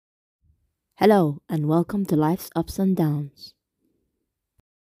Hello, and welcome to Life's Ups and Downs.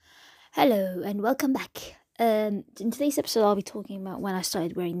 Hello and welcome back. In today's episode, I'll be talking about when I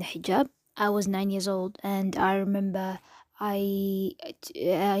started wearing the hijab. I was 9 years old, and I remember I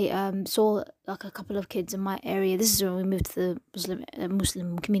saw like a couple of kids in my area. This is when we moved to the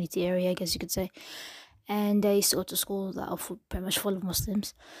Muslim community area, I guess you could say. And I used to go to school that are pretty much full of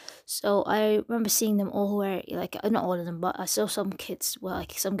Muslims. So I remember seeing them all wear like not all of them, but I saw some kids, well,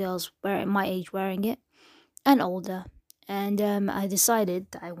 like some girls wearing my age wearing it and older. And I decided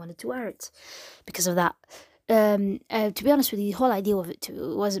that I wanted to wear it because of that. To be honest with you, the whole idea of it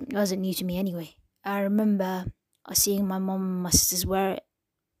too wasn't new to me anyway. I remember seeing my mom and my sisters wear it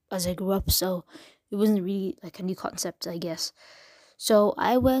as I grew up, so it wasn't really like a new concept, I guess. So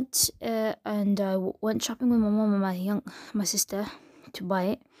I went and went shopping with my mom and my sister to buy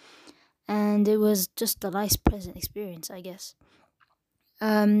it, and it was just a nice, pleasant experience, I guess.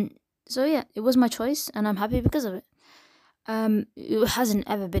 Um, so yeah, it was my choice, and I'm happy because of it. It hasn't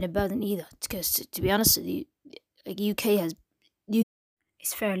ever been a burden either, because to be honest with you, like UK has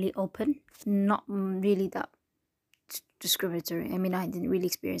it's fairly open, not really that discriminatory. I mean, I didn't really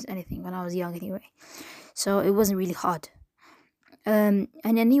experience anything when I was young anyway, so it wasn't really hard. And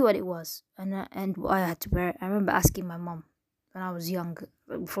I knew what it was, and why I had to wear it. I remember asking my mom when I was young,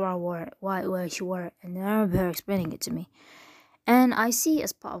 before I wore it, why she wore it, and I remember her explaining it to me. And I see it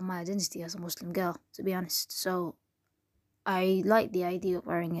as part of my identity as a Muslim girl, to be honest. So I like the idea of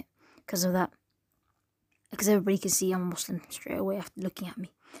wearing it because of that. Because everybody can see I'm a Muslim straight away after looking at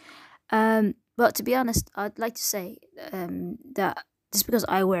me. But to be honest, I'd like to say that just because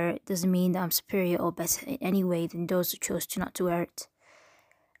I wear it doesn't mean that I'm superior or better in any way than those who chose to not to wear it.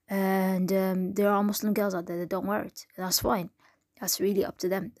 And there are Muslim girls out there that don't wear it. That's fine. That's really up to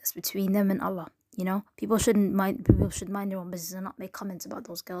them. That's between them and Allah. You know, people shouldn't mind. People should mind their own business and not make comments about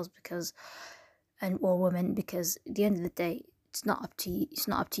those girls because and or women because at the end of the day, it's not up to you. It's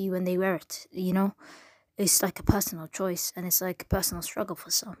not up to you when they wear it. You know, it's like a personal choice and it's like a personal struggle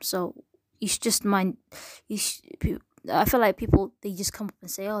for some. So you should just mind. You should, I feel like people they just come up and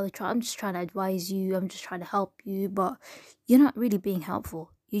say, "Oh, I'm just trying to advise you. I'm just trying to help you," but you're not really being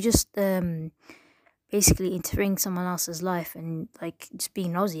helpful. You just basically interfering someone else's life and like just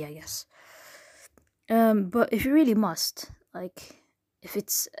being nosy, I guess. But if you really must, like, if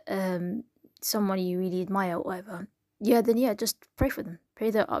it's someone you really admire or whatever, yeah, then yeah, just pray for them. Pray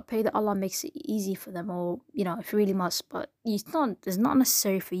that Allah makes it easy for them, or you know, if you really must. But it's not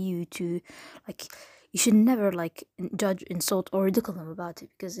necessary for you to, like, you should never like judge, insult, or ridicule them about it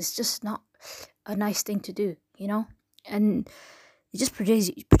because it's just not a nice thing to do, you know. And it just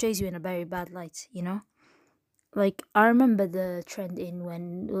portrays you in a very bad light, you know. Like I remember the trend in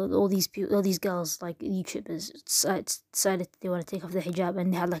when all these girls like YouTubers decided they want to take off the hijab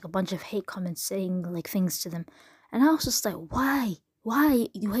and they had like a bunch of hate comments saying like things to them, and I was just like, why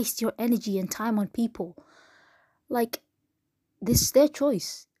you waste your energy and time on people? Like this is their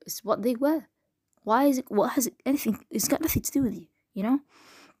choice. It's what they wear. Why is it? What has it anything? It's got nothing to do with you. You know.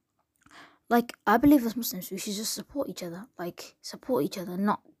 Like I believe as Muslims we should just support each other. Like support each other,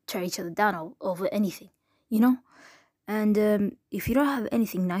 not tear each other down over anything. You know. And if you don't have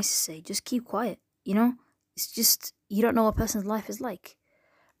anything nice to say, just keep quiet. You know, it's just you don't know what a person's life is like.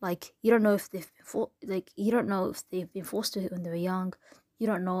 Like you don't know if you don't know if they've been forced to it when they were young. You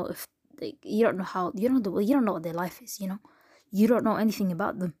don't know if you don't know how you don't know what their life is. You know, you don't know anything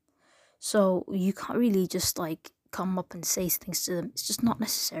about them, so you can't really just like come up and say things to them. It's just not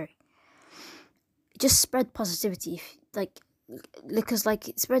necessary. Just spread positivity. If, like because like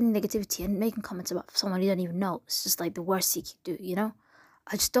spreading negativity and making comments about someone you don't even know, it's just like the worst you could do, you know.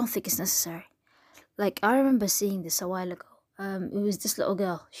 I just don't think it's necessary. Like I remember seeing this a while ago. It was this little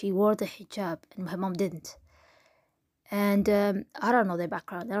girl. She wore the hijab and her mom didn't. And I don't know their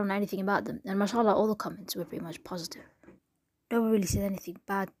background. I don't know anything about them. And mashallah, all the comments were pretty much positive. No one really said anything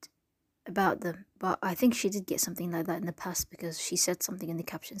bad about them. But I think she did get something like that in the past because she said something in the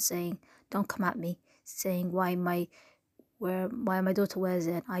caption saying, "Don't come at me," saying why my daughter wears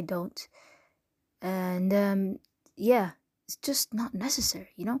it and I don't. And yeah, it's just not necessary,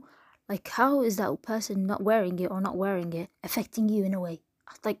 you know? Like how is that person not wearing it or not wearing it affecting you in a way?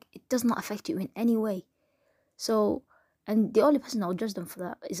 Like it does not affect you in any way. So and the only person that will judge them for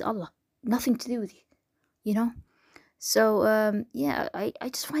that is Allah. Nothing to do with you, you know? So yeah, I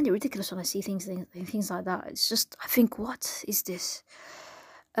just find it ridiculous when I see things like that. It's just I think what is this?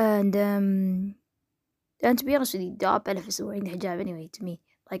 And and to be honest with you, there are benefits of wearing the hijab anyway. To me,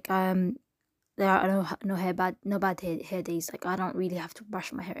 like there are no bad hair days. Like I don't really have to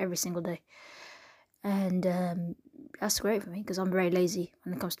brush my hair every single day, and that's great for me because I'm very lazy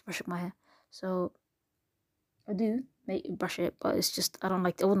when it comes to brushing my hair. So I do brush it, but it's just I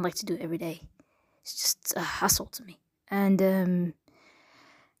wouldn't like to do it every day. It's just a hassle to me. And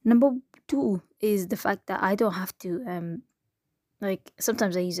number two is the fact that I don't have to like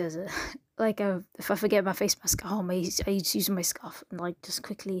sometimes I use it as a if I forget my face mask at home, I use my scarf and like just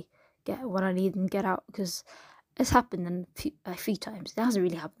quickly get what I need and get out, because it's happened a few times. It hasn't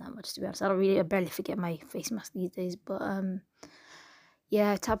really happened that much, to be honest. I barely forget my face mask these days, but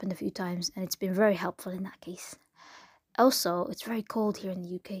yeah, it's happened a few times and it's been very helpful in that case. Also, it's very cold here in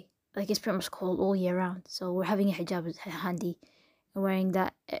the UK. Like, it's pretty much cold all year round, so we're having a hijab handy, and wearing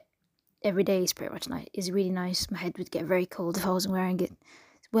that every day is pretty much nice. Is really nice. My head would get very cold if I wasn't wearing it.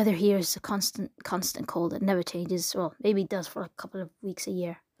 Weather here is a constant cold. It never changes. Well, maybe it does for a couple of weeks a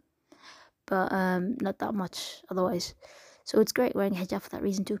year, but not that much otherwise. So it's great wearing a hijab for that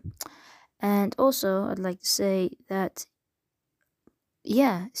reason too. And also, I'd like to say that,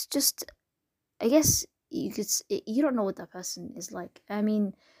 yeah, it's just, I guess you don't know what that person is like. I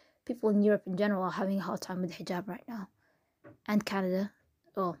mean, people in Europe in general are having a hard time with hijab right now, and Canada,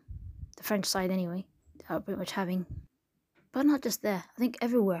 well, the French side anyway, are pretty much having, but not just there. I think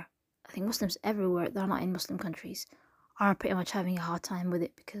everywhere. I think Muslims everywhere that are not in Muslim countries are pretty much having a hard time with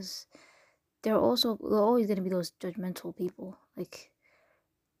it, because there are always going to be those judgmental people, like,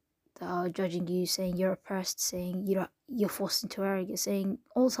 that are judging you, saying you're oppressed, saying you're forced into arrogance, saying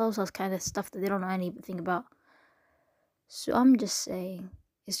all sorts of kind of stuff that they don't know anything about. So I'm just saying,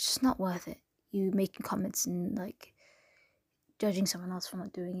 it's just not worth it. You making comments and like judging someone else for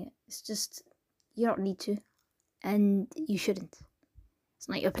not doing it. It's just, you don't need to, and you shouldn't. It's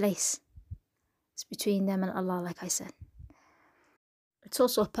not your place. It's between them and Allah, like I said. It's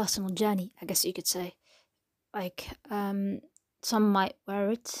also a personal journey, I guess you could say. Like, some might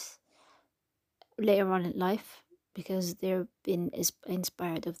wear it later on in life because they've been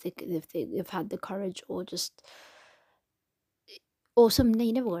inspired, if they've had the courage, or some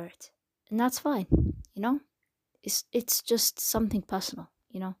they never wear it, and that's fine. You know, it's just something personal.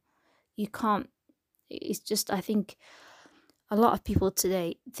 You know, you can't. It's just, I think a lot of people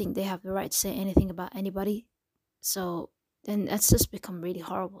today think they have the right to say anything about anybody. So then that's just become really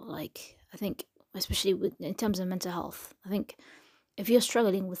horrible. Like, I think, especially in terms of mental health, I think if you're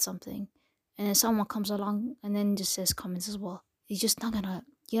struggling with something and then someone comes along and then just says comments as well, you're not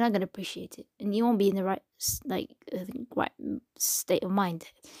gonna appreciate it, and you won't be in the right right state of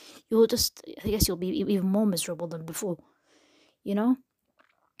mind. You'll just, I guess, you'll be even more miserable than before, you know.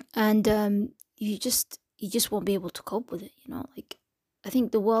 And you just won't be able to cope with it, you know. Like, I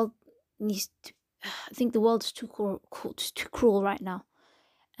think the world needs to. I think the world is too cruel right now,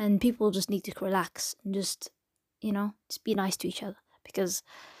 and people just need to relax and just, you know, just be nice to each other. Because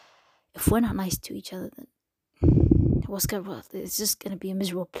if we're not nice to each other, then it's just gonna be a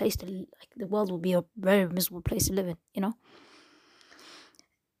miserable place to like. The world will be a very miserable place to live in, you know.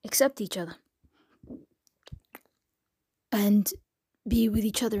 Accept each other and be with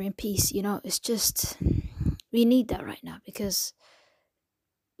each other in peace, you know. It's just, we need that right now, because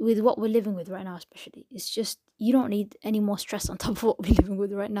with what we're living with right now, especially, it's just, you don't need any more stress on top of what we're living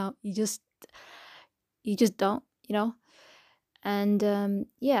with right now. You just don't, you know. And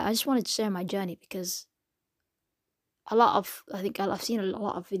yeah, I just wanted to share my journey, because I think I've seen a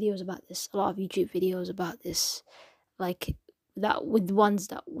lot of videos about this, a lot of YouTube videos about this, like, that, with the ones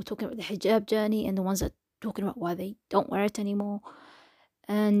that were talking about the hijab journey and the ones that talking about why they don't wear it anymore.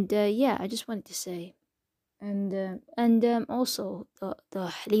 And yeah, I just wanted to say, and also the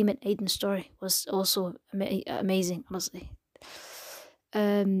Halim and Aiden story was also amazing, honestly.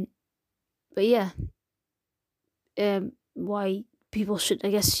 But yeah, why people should, I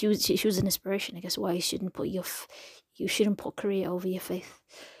guess she was an inspiration, I guess, why you shouldn't put career over your faith.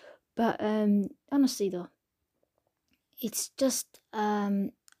 But honestly though, it's just, I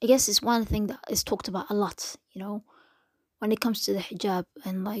guess it's one thing that is talked about a lot, you know, when it comes to the hijab.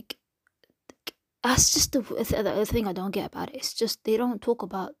 And like, that's just the thing I don't get about it. It's just, they don't talk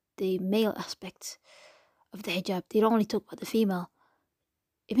about the male aspect of the hijab. They don't only talk about the female.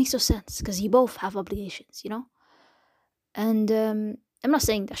 It makes no sense, because you both have obligations, you know. And I'm not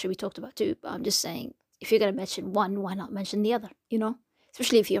saying that should be talked about too, but I'm just saying, if you're gonna mention one, why not mention the other, you know?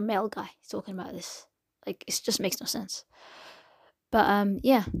 Especially if you're a male guy talking about this. Like, it just makes no sense. But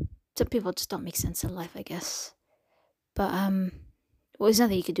yeah, some people just don't make sense in life, I guess. But well, there's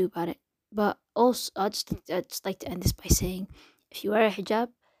nothing you can do about it. But also, I'd just like to end this by saying, if you wear a hijab,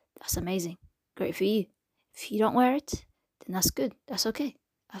 that's amazing, great for you. If you don't wear it, then that's good. That's okay.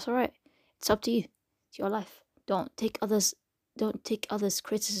 That's all right. It's up to you. It's your life. Don't take others'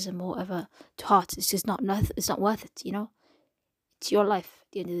 criticism or whatever to heart. It's just not worth it, you know. It's your life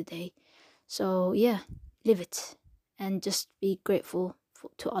at the end of the day. So yeah, live it and just be grateful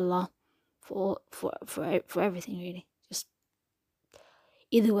to Allah for everything, really. Just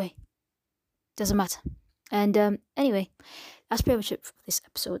either way, doesn't matter. And anyway, that's pretty much it for this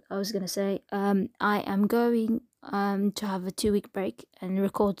episode. I was gonna say I am going to have a 2 week break and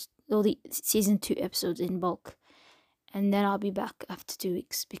record all the season 2 episodes in bulk, and then I'll be back after 2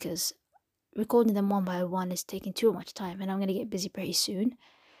 weeks because recording them one by one is taking too much time, and I'm gonna get busy pretty soon.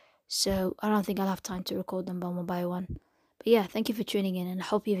 So I don't think I'll have time to record them one by one. But yeah, thank you for tuning in, and I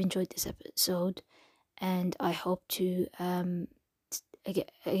hope you've enjoyed this episode. And I hope to I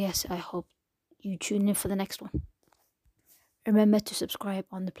guess I hope you tune in for the next one. Remember to subscribe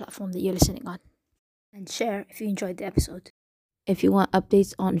on the platform that you're listening on, and share if you enjoyed the episode. If you want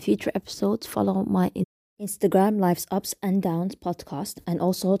updates on future episodes, follow my Instagram Life's Ups and Downs podcast, and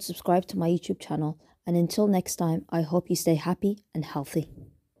also subscribe to my YouTube channel. And until next time, I hope you stay happy and healthy.